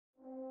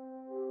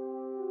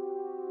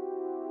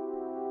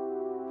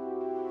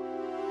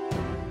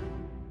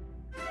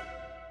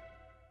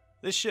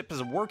This ship is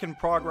a work in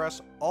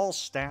progress, all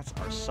stats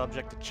are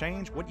subject to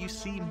change, what you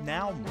see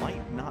now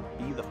might not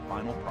be the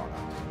final product.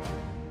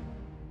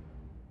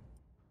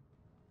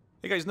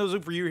 Hey guys,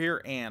 NoZoupForYou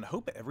here, and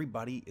hope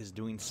everybody is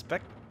doing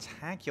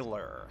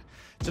spectacular.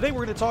 Today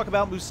we're going to talk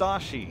about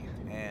Musashi,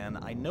 and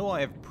I know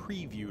I have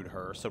previewed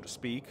her, so to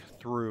speak,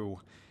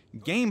 through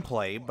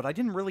gameplay, but I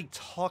didn't really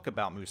talk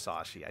about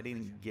Musashi. I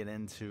didn't get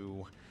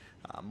into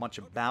much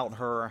about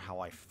her, how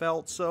I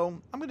felt, so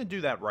I'm going to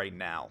do that right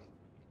now.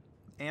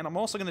 And I'm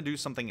also going to do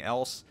something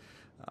else.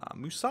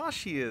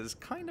 Musashi is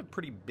kind of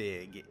pretty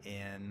big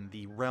in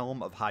the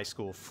realm of high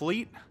school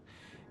fleet.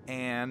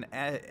 And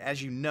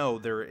as you know,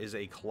 there is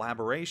a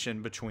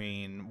collaboration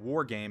between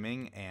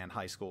wargaming and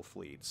high school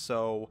fleet.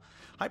 So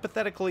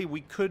hypothetically,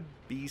 we could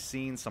be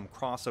seeing some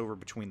crossover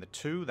between the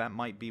two. That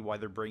might be why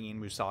they're bringing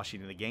Musashi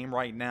to the game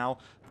right now.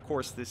 Of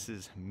course, this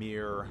is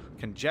mere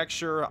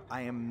conjecture.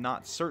 I am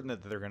not certain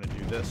that they're going to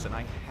do this, and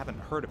I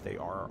haven't heard if they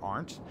are or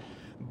aren't.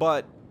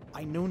 But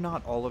I know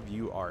not all of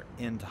you are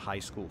into high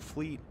school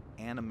fleet,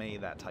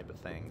 anime, that type of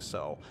thing.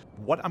 So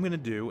what I'm going to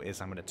do is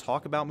I'm going to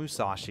talk about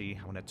Musashi,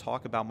 I'm going to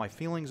talk about my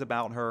feelings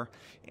about her,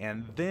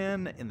 and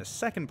then in the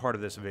second part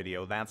of this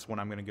video, that's when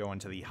I'm going to go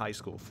into the high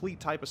school fleet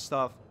type of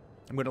stuff.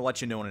 I'm going to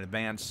let you know in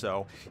advance,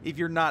 so if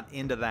you're not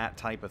into that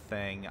type of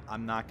thing,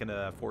 I'm not going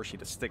to force you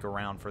to stick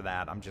around for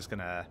that. I'm just going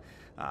to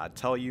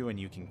tell you, and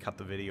you can cut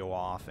the video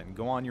off and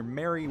go on your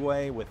merry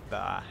way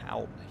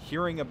without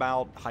hearing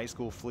about high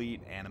school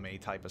fleet, anime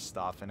type of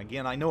stuff. And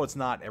again, I know it's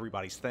not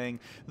everybody's thing,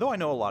 though I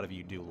know a lot of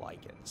you do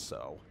like it.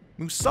 So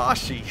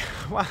Musashi,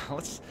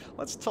 well,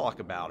 let's talk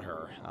about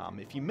her.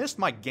 If you missed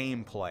my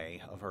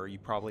gameplay of her, you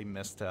probably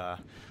missed a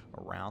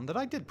round that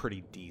I did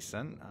pretty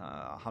decent.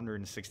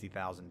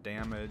 160,000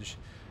 damage,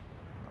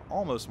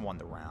 almost won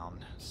the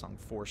round. Sunk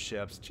 4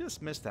 ships,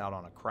 just missed out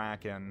on a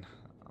Kraken.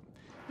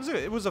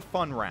 It was a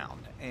fun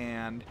round,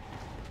 and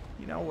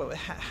you know,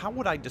 how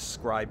would I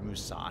describe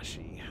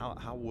Musashi?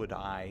 How would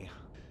I?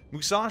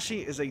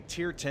 Musashi is a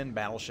tier 10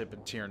 battleship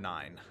in tier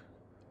 9.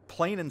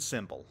 Plain and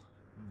simple.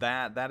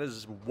 That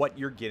is what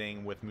you're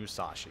getting with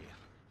Musashi.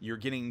 You're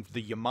getting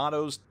the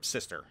Yamato's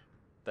sister.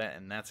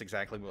 And that's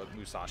exactly what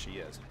Musashi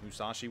is.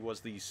 Musashi was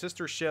the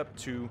sister ship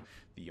to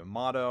the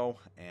Yamato,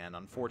 and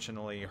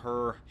unfortunately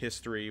her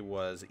history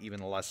was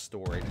even less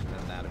storied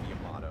than that of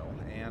Yamato.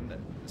 And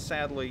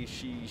sadly,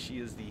 she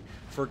is the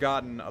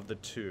forgotten of the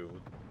two.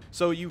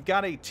 So you've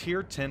got a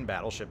tier 10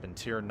 battleship in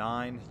tier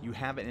 9. You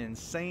have an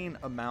insane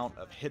amount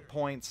of hit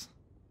points.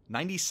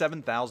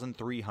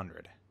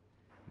 97,300.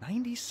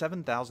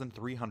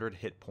 97,300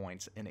 hit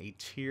points in a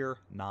tier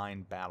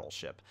 9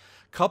 battleship.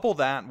 Couple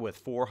that with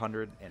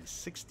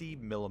 460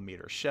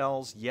 millimeter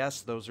shells.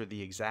 Yes, those are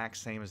the exact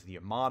same as the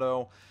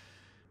Yamato.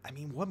 I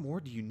mean, what more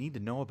do you need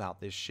to know about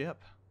this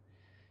ship?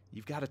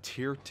 You've got a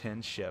tier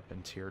 10 ship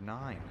in tier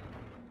 9.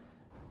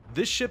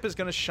 This ship is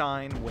going to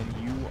shine when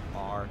you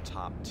are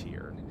top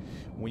tiered.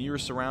 When you're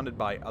surrounded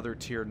by other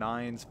tier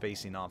 9s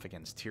facing off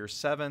against tier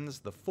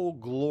 7s, the full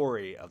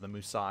glory of the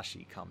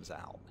Musashi comes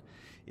out.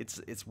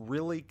 It's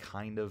really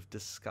kind of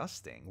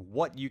disgusting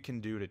what you can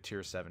do to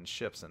tier 7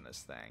 ships in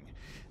this thing.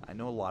 I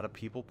know a lot of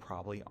people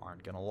probably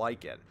aren't going to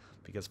like it,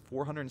 because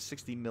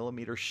 460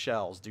 millimeter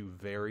shells do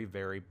very,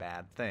 very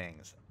bad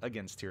things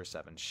against tier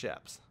 7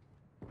 ships.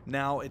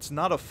 Now, it's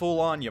not a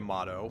full-on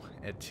Yamato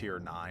at tier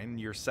 9.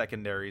 Your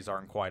secondaries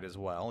aren't quite as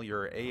well.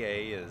 Your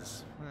AA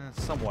is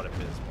somewhat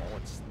abysmal.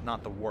 It's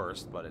not the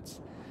worst, but it's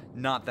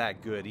not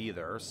that good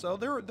either. So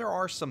there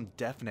are some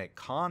definite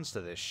cons to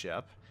this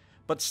ship,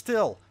 but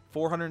still,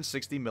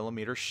 460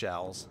 millimeter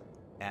shells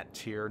at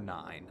tier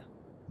 9.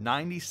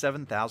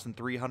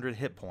 97,300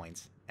 hit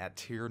points at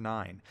tier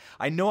 9.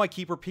 I know I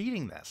keep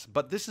repeating this,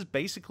 but this is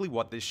basically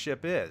what this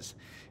ship is.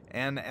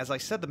 And as I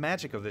said, the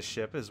magic of this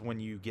ship is when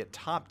you get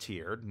top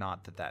tiered,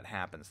 not that that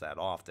happens that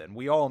often.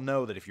 We all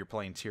know that if you're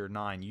playing tier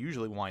 9, you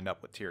usually wind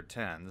up with tier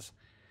 10s.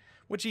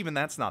 Which even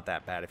that's not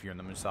that bad if you're in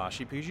the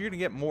Musashi, because you're going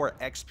to get more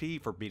XP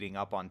for beating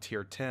up on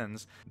tier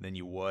 10s than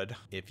you would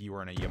if you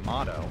were in a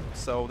Yamato.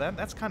 So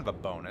that's kind of a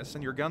bonus,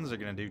 and your guns are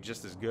going to do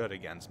just as good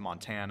against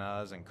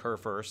Montanas and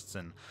Kurfürsts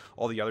and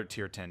all the other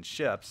tier 10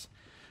 ships.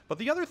 But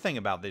the other thing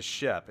about this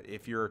ship,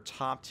 if you're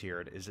top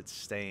tiered, is its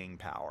staying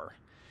power.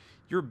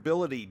 Your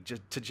ability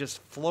to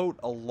just float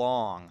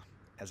along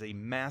as a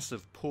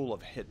massive pool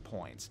of hit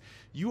points.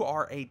 You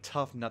are a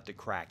tough nut to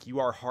crack.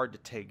 You are hard to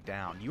take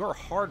down. You are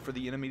hard for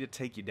the enemy to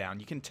take you down.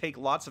 You can take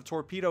lots of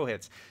torpedo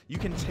hits. You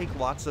can take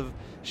lots of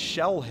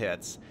shell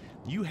hits.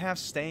 You have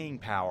staying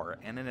power.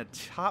 And in a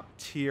top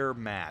tier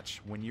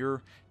match, when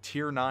you're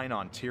tier 9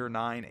 on tier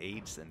 9,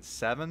 8s, and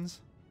 7s,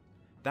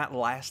 that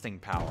lasting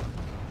power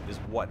is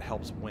what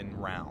helps win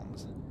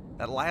rounds.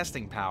 That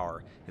lasting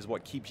power is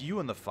what keeps you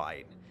in the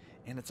fight,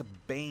 and it's a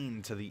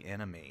bane to the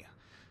enemy.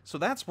 So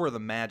that's where the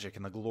magic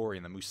and the glory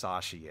in the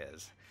Musashi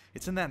is.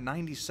 It's in that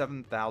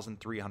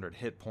 97,300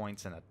 hit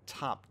points in a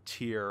top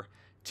tier,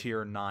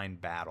 tier 9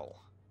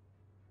 battle.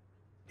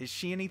 Is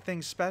she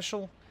anything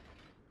special?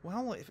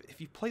 Well,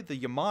 if you've played the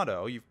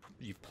Yamato,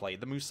 you've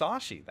played the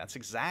Musashi. That's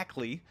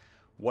exactly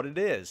what it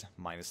is,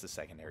 minus the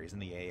secondaries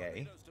and the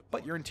AA,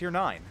 but you're in Tier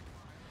 9.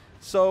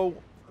 So,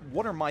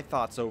 what are my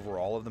thoughts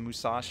overall of the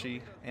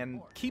Musashi?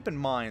 And keep in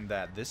mind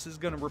that this is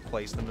going to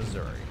replace the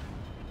Missouri.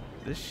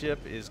 This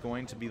ship is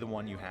going to be the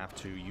one you have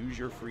to use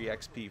your free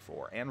XP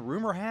for. And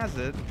rumor has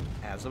it,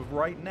 as of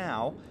right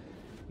now,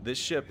 this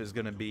ship is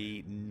going to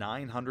be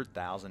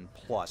 900,000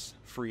 plus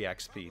free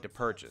XP to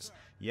purchase.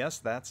 Yes,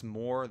 that's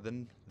more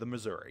than the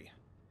Missouri.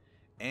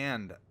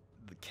 And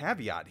the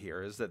caveat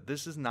here is that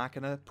this is not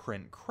going to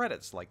print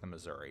credits like the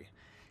Missouri.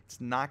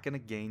 It's not going to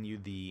gain you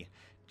the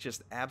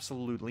just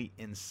absolutely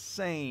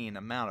insane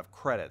amount of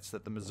credits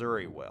that the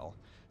Missouri will.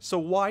 So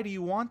why do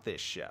you want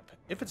this ship?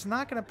 If it's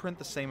not going to print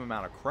the same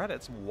amount of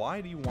credits,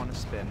 why do you want to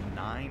spend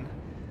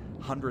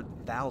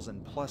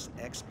 900,000 plus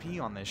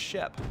XP on this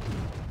ship?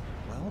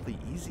 Well, the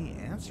easy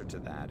answer to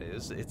that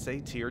is it's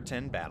a Tier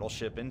 10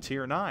 battleship in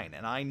Tier 9.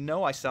 And I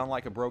know I sound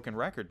like a broken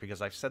record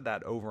because I've said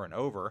that over and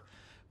over,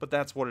 but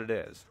that's what it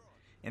is.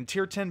 And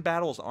Tier 10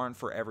 battles aren't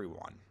for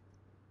everyone.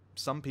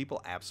 Some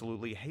people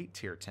absolutely hate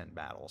Tier 10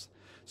 battles.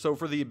 So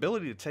for the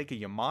ability to take a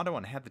Yamato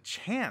and have the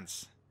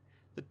chance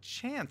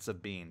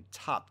of being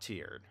top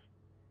tiered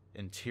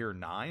in Tier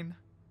 9,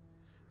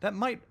 that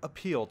might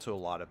appeal to a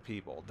lot of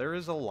people. There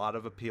is a lot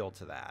of appeal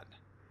to that.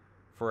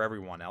 For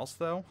everyone else,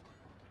 though,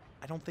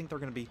 I don't think they're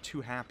going to be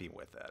too happy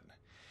with it.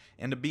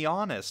 And to be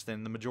honest,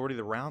 in the majority of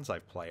the rounds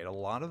I've played, a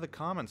lot of the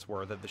comments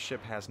were that the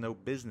ship has no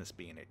business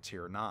being at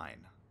Tier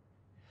 9.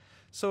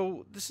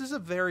 So this is a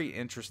very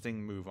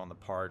interesting move on the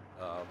part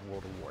of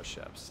World of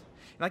Warships.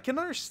 And I can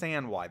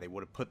understand why they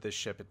would have put this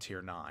ship at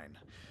Tier 9.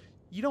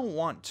 You don't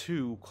want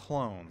two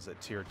clones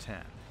at Tier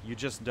 10. You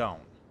just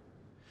don't.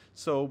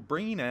 So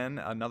bringing in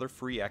another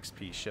free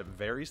XP ship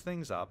varies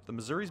things up. The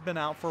Missouri's been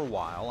out for a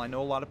while. I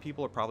know a lot of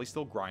people are probably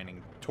still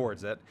grinding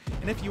towards it.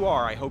 And if you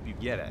are, I hope you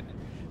get it.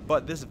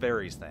 But this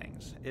varies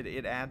things.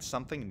 It adds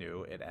something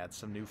new. It adds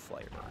some new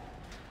flavor.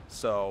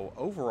 So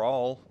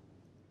overall,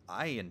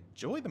 I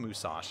enjoy the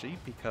Musashi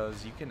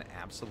because you can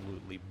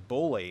absolutely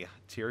bully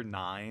Tier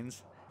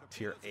 9s,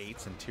 Tier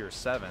 8s, and Tier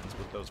 7s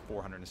with those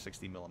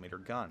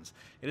 460mm guns.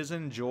 It is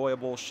an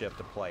enjoyable ship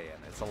to play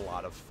in. It's a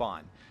lot of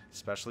fun,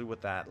 especially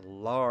with that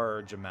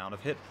large amount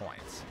of hit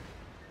points.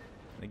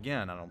 And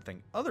again, I don't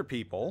think other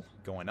people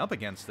going up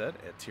against it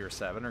at Tier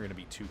 7 are going to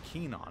be too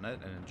keen on it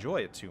and enjoy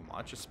it too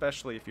much,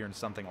 especially if you're in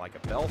something like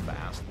a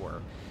Belfast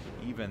where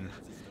even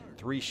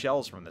 3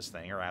 shells from this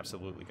thing are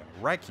absolutely going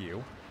to wreck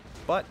you.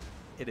 But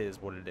it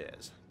is what it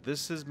is.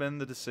 This has been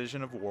the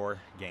decision of War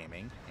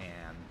Gaming,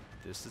 and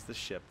this is the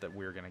ship that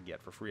we're going to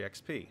get for free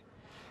XP.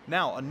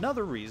 Now,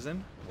 another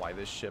reason why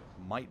this ship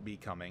might be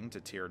coming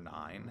to Tier 9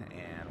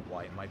 and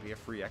why it might be a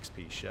free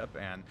XP ship,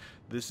 and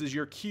this is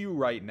your cue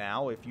right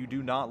now if you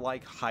do not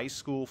like High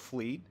School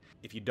Fleet,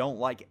 if you don't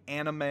like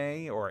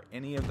anime or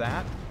any of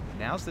that,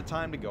 now's the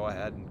time to go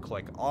ahead and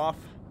click off.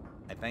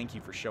 I thank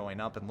you for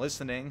showing up and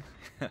listening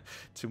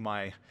to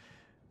my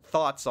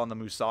thoughts on the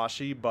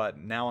Musashi, but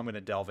now I'm going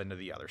to delve into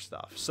the other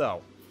stuff.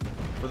 So,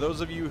 for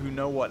those of you who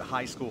know what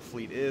High School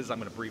Fleet is, I'm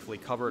going to briefly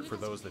cover it for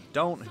those that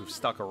don't, who've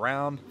stuck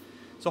around.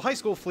 So High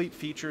School Fleet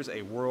features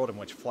a world in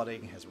which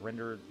flooding has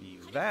rendered the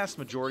vast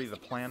majority of the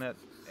planet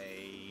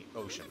an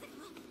ocean.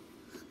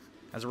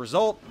 As a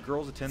result,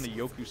 girls attend the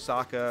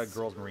Yokusaka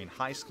Girls Marine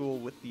High School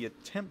with the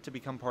attempt to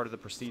become part of the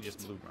prestigious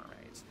Blue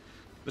Mermaids.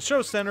 The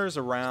show centers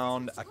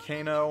around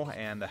Akeno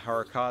and the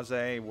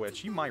Harakaze,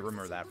 which you might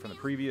remember that from the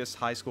previous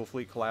High School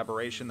Fleet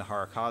collaboration, the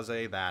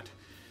Harakaze, that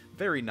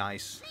very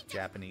nice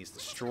Japanese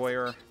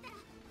destroyer.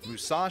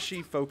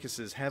 Musashi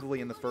focuses heavily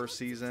in the first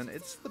season.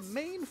 It's the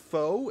main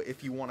foe,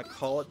 if you want to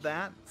call it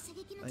that.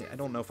 I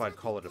don't know if I'd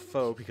call it a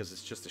foe because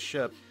it's just a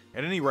ship.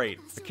 At any rate,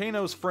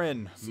 Akeno's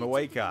friend,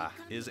 Moeka,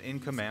 is in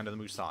command of the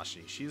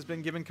Musashi. She's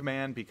been given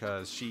command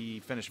because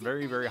she finished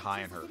very, very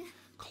high in her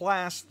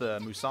class. The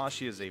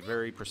Musashi is a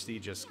very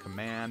prestigious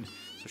command,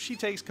 so she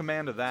takes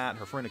command of that.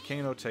 Her friend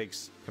Akeno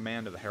takes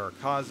command of the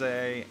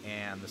Harakaze,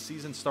 and the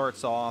season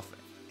starts off,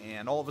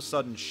 and all of a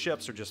sudden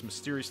ships are just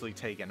mysteriously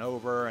taken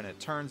over, and it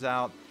turns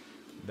out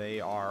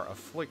they are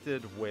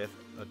afflicted with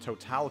a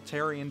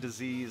totalitarian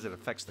disease that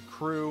affects the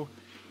crew,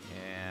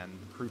 and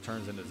the crew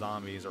turns into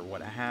zombies or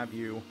what have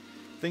you.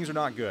 Things are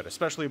not good,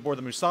 especially aboard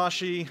the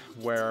Musashi,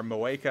 where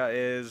Moeka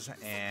is,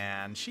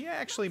 and she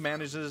actually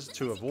manages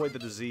to avoid the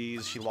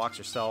disease. She locks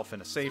herself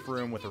in a safe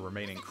room with the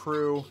remaining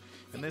crew,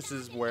 and this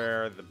is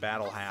where the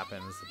battle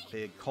happens, the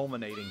big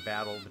culminating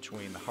battle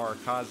between the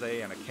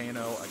Harakaze and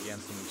Akeno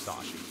against the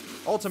Musashi.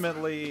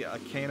 Ultimately,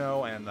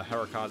 Akeno and the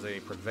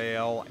Harakaze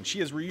prevail, and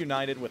she is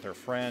reunited with her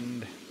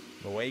friend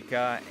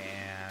Moeka,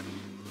 and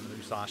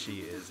Musashi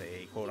is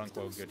a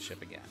quote-unquote good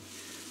ship again.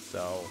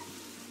 So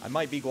I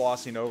might be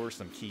glossing over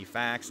some key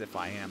facts. If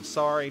I am,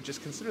 sorry.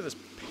 Just consider this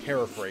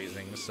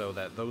paraphrasing so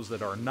that those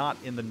that are not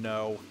in the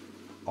know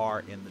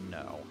are in the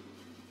know.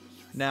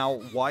 Now,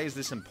 why is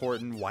this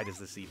important? Why does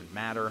this even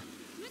matter?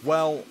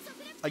 Well,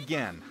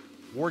 again,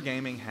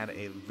 Wargaming had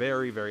a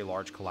very, very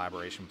large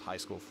collaboration with High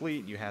School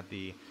Fleet. You had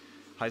the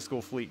High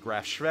School Fleet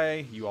Graf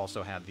Schwey. You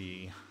also had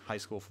the High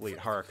School Fleet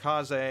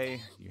Harakaze.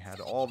 You had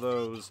all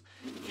those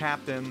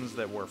captains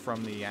that were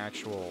from the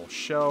actual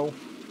show.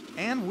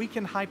 And we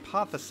can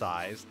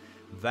hypothesize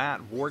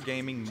that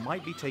Wargaming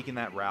might be taking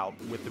that route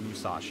with the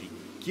Musashi.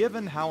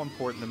 Given how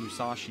important the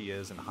Musashi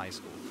is in High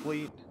School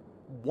Fleet,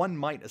 one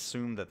might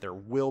assume that there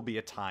will be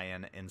a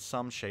tie-in in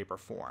some shape or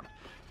form.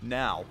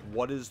 Now,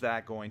 what is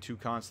that going to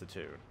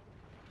constitute?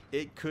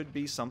 It could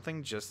be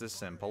something just as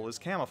simple as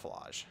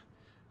camouflage.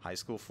 High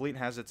School Fleet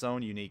has its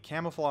own unique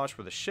camouflage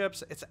for the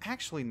ships. It's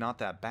actually not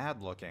that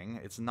bad looking.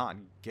 It's not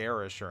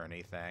garish or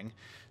anything.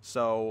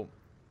 So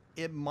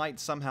it might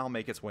somehow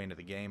make its way into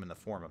the game in the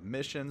form of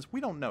missions.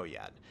 We don't know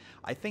yet.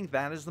 I think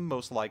that is the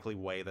most likely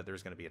way that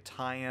there's going to be a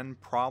tie-in,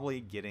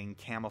 probably getting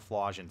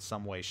camouflage in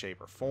some way,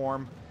 shape, or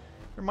form.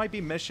 There might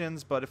be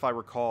missions, but if I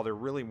recall, there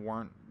really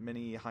weren't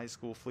many High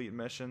School Fleet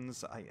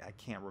missions. I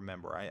can't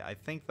remember. I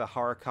think the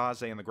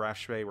Harakaze and the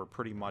Grafspe were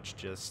pretty much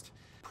just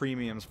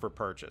premiums for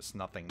purchase,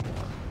 nothing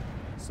more.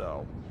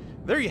 So,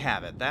 there you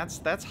have it.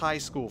 That's High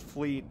School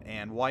Fleet,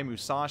 and why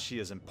Musashi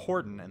is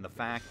important, and the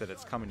fact that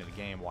it's coming to the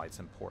game, why it's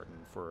important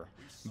for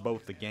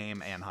both the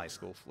game and High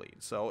School Fleet.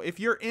 So,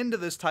 if you're into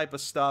this type of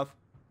stuff,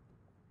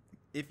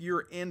 if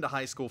you're into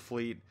High School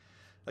Fleet,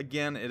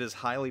 again, it is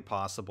highly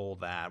possible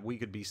that we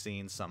could be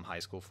seeing some High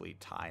School Fleet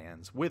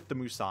tie-ins with the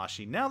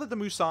Musashi, now that the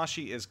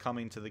Musashi is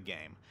coming to the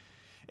game.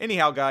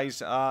 Anyhow, guys,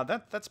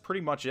 that's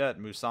pretty much it.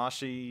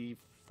 Musashi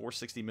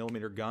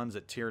 460mm guns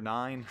at Tier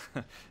 9.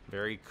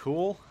 Very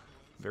cool.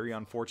 Very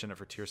unfortunate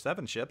for Tier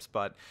 7 ships,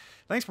 but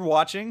thanks for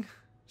watching.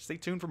 Stay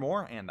tuned for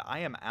more, and I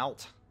am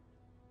out.